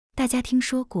大家听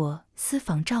说过私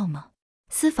房照吗？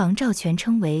私房照全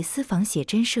称为私房写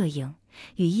真摄影，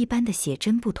与一般的写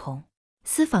真不同。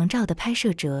私房照的拍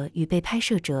摄者与被拍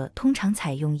摄者通常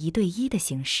采用1对1的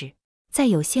形式，在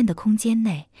有限的空间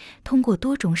内，通过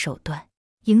多种手段，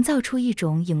营造出一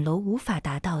种影楼无法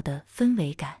达到的氛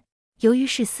围感。由于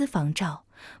是私房照，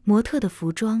模特的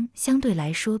服装相对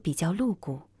来说比较露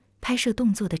骨，拍摄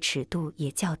动作的尺度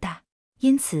也较大，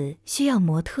因此需要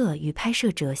模特与拍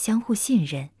摄者相互信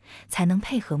任，才能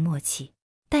配合默契。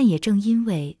但也正因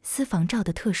为私房照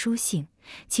的特殊性，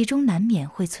其中难免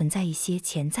会存在一些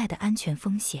潜在的安全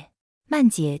风险。曼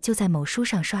姐就在某书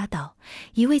上刷到，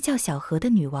一位叫小何的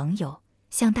女网友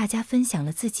向大家分享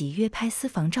了自己约拍私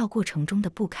房照过程中的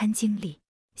不堪经历。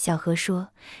小何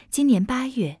说，今年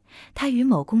8月，她与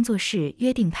某工作室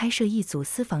约定拍摄一组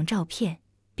私房照片，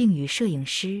并与摄影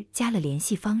师加了联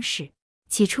系方式。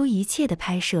起初一切的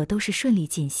拍摄都是顺利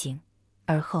进行，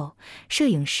而后摄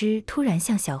影师突然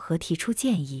向小何提出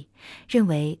建议，认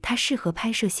为他适合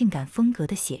拍摄性感风格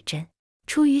的写真。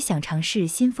出于想尝试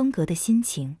新风格的心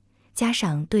情，加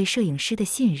上对摄影师的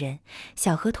信任，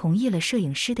小何同意了摄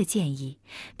影师的建议，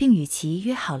并与其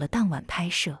约好了当晚拍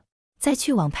摄。在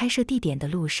去往拍摄地点的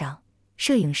路上，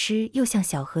摄影师又向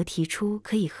小何提出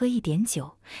可以喝一点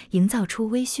酒，营造出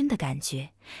微醺的感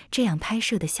觉，这样拍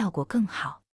摄的效果更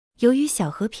好。由于小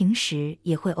何平时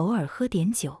也会偶尔喝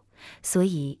点酒，所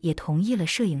以也同意了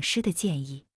摄影师的建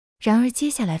议。然而接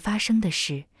下来发生的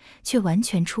事却完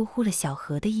全出乎了小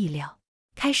何的意料。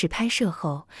开始拍摄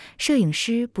后，摄影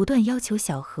师不断要求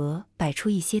小何摆出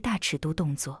一些大尺度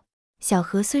动作。小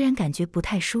何虽然感觉不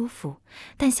太舒服，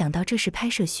但想到这是拍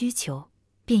摄需求，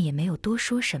便也没有多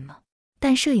说什么。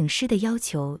但摄影师的要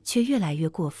求却越来越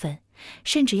过分，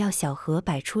甚至要小何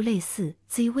摆出类似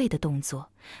自慰的动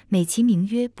作，美其名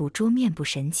曰捕捉面部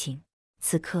神情。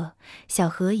此刻，小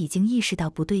何已经意识到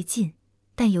不对劲，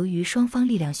但由于双方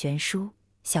力量悬殊，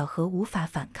小何无法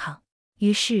反抗。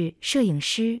于是摄影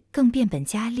师更变本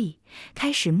加厉，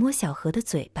开始摸小何的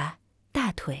嘴巴、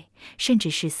大腿，甚至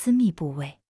是私密部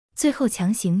位，最后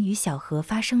强行与小何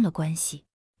发生了关系。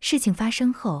事情发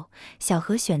生后，小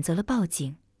何选择了报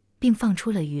警，并放出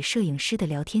了与摄影师的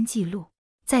聊天记录。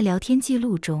在聊天记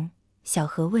录中，小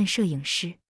何问摄影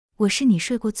师：“我是你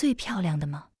睡过最漂亮的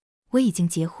吗？我已经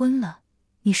结婚了，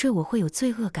你睡我会有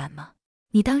罪恶感吗？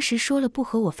你当时说了不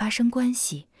和我发生关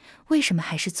系，为什么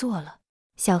还是做了？”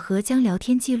小何将聊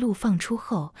天记录放出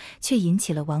后，却引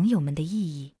起了网友们的异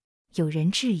议。有人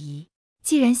质疑，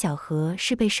既然小何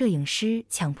是被摄影师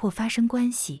强迫发生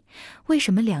关系，为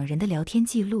什么两人的聊天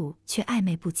记录却暧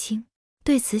昧不清？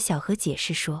对此，小何解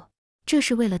释说，这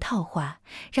是为了套话，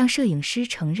让摄影师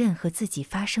承认和自己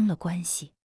发生了关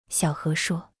系。小何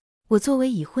说，我作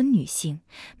为已婚女性，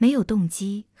没有动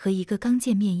机和一个刚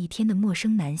见面1天的陌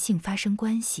生男性发生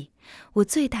关系。我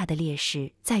最大的劣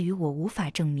势在于我无法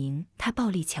证明他暴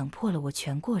力强迫了我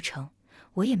全过程，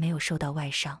我也没有受到外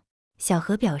伤。小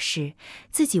何表示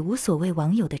自己无所谓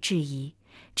网友的质疑，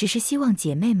只是希望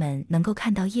姐妹们能够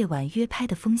看到夜晚约拍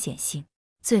的风险性。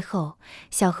最后，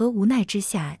小何无奈之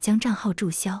下将账号注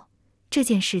销，这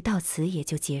件事到此也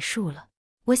就结束了。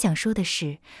我想说的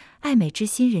是，爱美之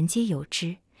心人皆有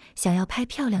之，想要拍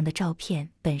漂亮的照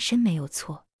片本身没有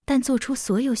错，但做出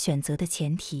所有选择的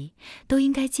前提都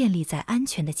应该建立在安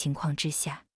全的情况之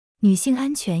下。女性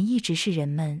安全一直是人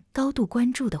们高度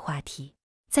关注的话题。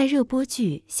在热播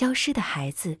剧《消失的孩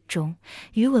子》中，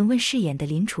于文文饰演的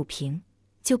林楚平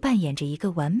就扮演着一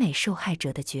个完美受害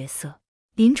者的角色。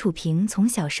林楚平从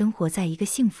小生活在一个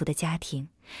幸福的家庭，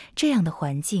这样的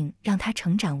环境让她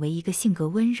成长为一个性格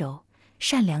温柔、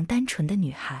善良单纯的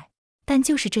女孩。但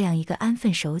就是这样一个安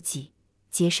分守己、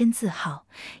洁身自好，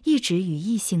一直与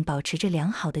异性保持着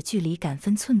良好的距离感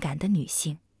分寸感的女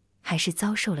性，还是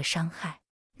遭受了伤害。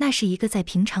那是一个再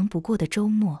平常不过的周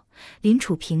末，林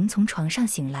楚平从床上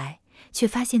醒来，却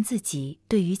发现自己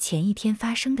对于前一天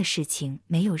发生的事情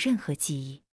没有任何记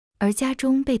忆。而家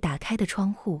中被打开的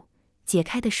窗户、解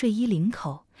开的睡衣领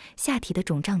口、下体的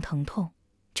肿胀疼痛，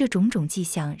这种种迹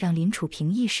象让林楚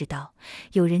平意识到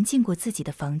有人进过自己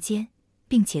的房间，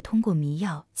并且通过迷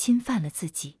药侵犯了自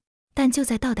己。但就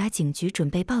在到达警局准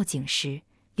备报警时，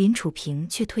林楚平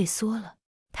却退缩了。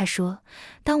他说，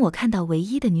当我看到唯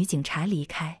一的女警察离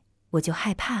开，我就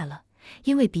害怕了，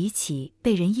因为比起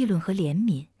被人议论和怜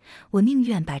悯，我宁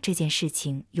愿把这件事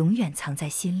情永远藏在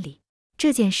心里。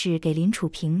这件事给林楚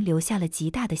平留下了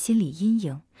极大的心理阴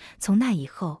影，从那以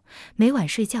后，每晚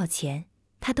睡觉前，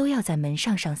他都要在门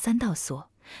上上3道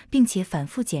锁，并且反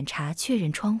复检查确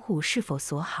认窗户是否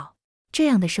锁好。这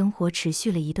样的生活持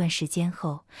续了一段时间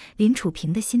后，林楚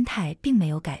平的心态并没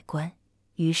有改观，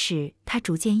于是他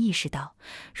逐渐意识到，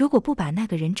如果不把那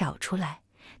个人找出来，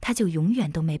他就永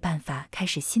远都没办法开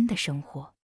始新的生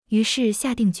活。于是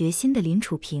下定决心的林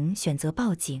楚平选择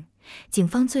报警，警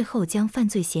方最后将犯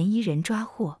罪嫌疑人抓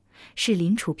获，是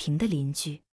林楚平的邻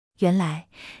居。原来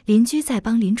邻居在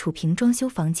帮林楚平装修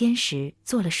房间时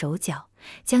做了手脚，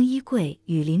将衣柜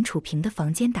与林楚平的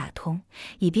房间打通，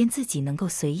以便自己能够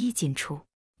随意进出。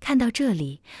看到这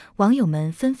里，网友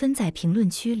们纷纷在评论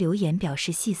区留言表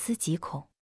示细思极恐。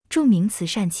著名慈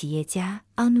善企业家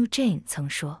Anu Jane 曾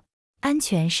说，安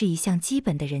全是一项基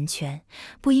本的人权，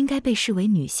不应该被视为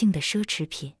女性的奢侈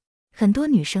品。很多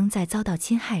女生在遭到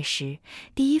侵害时，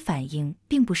第一反应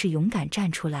并不是勇敢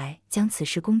站出来将此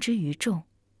事公之于众，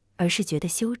而是觉得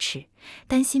羞耻，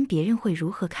担心别人会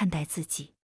如何看待自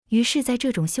己。于是在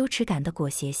这种羞耻感的裹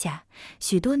挟下，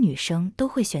许多女生都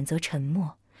会选择沉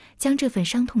默，将这份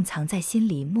伤痛藏在心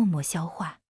里默默消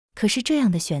化。可是这样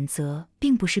的选择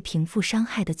并不是平复伤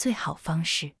害的最好方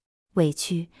式。委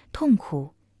屈、痛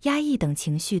苦、压抑等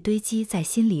情绪堆积在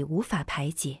心里无法排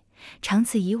解，长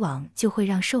此以往就会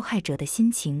让受害者的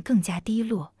心情更加低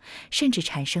落，甚至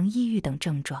产生抑郁等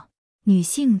症状。女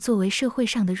性作为社会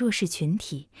上的弱势群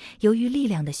体，由于力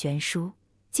量的悬殊，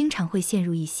经常会陷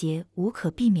入一些无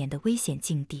可避免的危险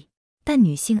境地。但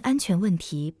女性安全问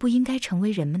题不应该成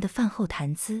为人们的饭后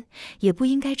谈资，也不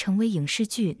应该成为影视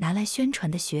剧拿来宣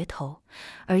传的噱头，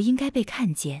而应该被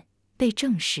看见、被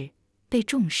正视、被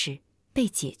重视、被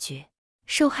解决。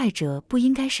受害者不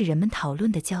应该是人们讨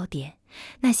论的焦点，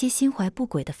那些心怀不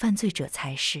轨的犯罪者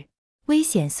才是。危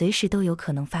险随时都有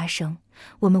可能发生，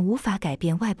我们无法改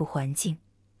变外部环境，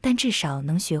但至少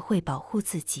能学会保护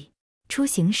自己。出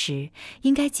行时，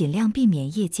应该尽量避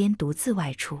免夜间独自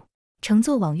外出。乘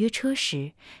坐网约车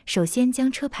时，首先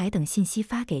将车牌等信息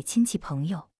发给亲戚朋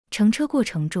友。乘车过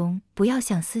程中，不要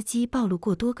向司机暴露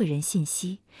过多个人信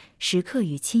息，时刻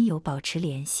与亲友保持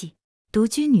联系。独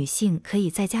居女性可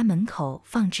以在家门口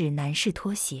放置男士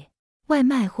拖鞋。外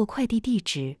卖或快递地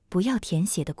址不要填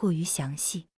写得过于详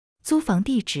细。租房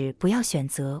地址不要选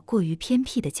择过于偏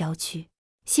僻的郊区。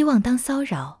希望当骚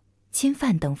扰、侵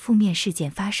犯等负面事件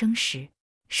发生时，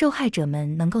受害者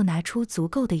们能够拿出足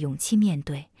够的勇气面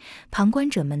对，旁观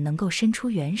者们能够伸出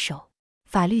援手，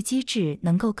法律机制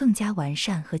能够更加完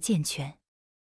善和健全。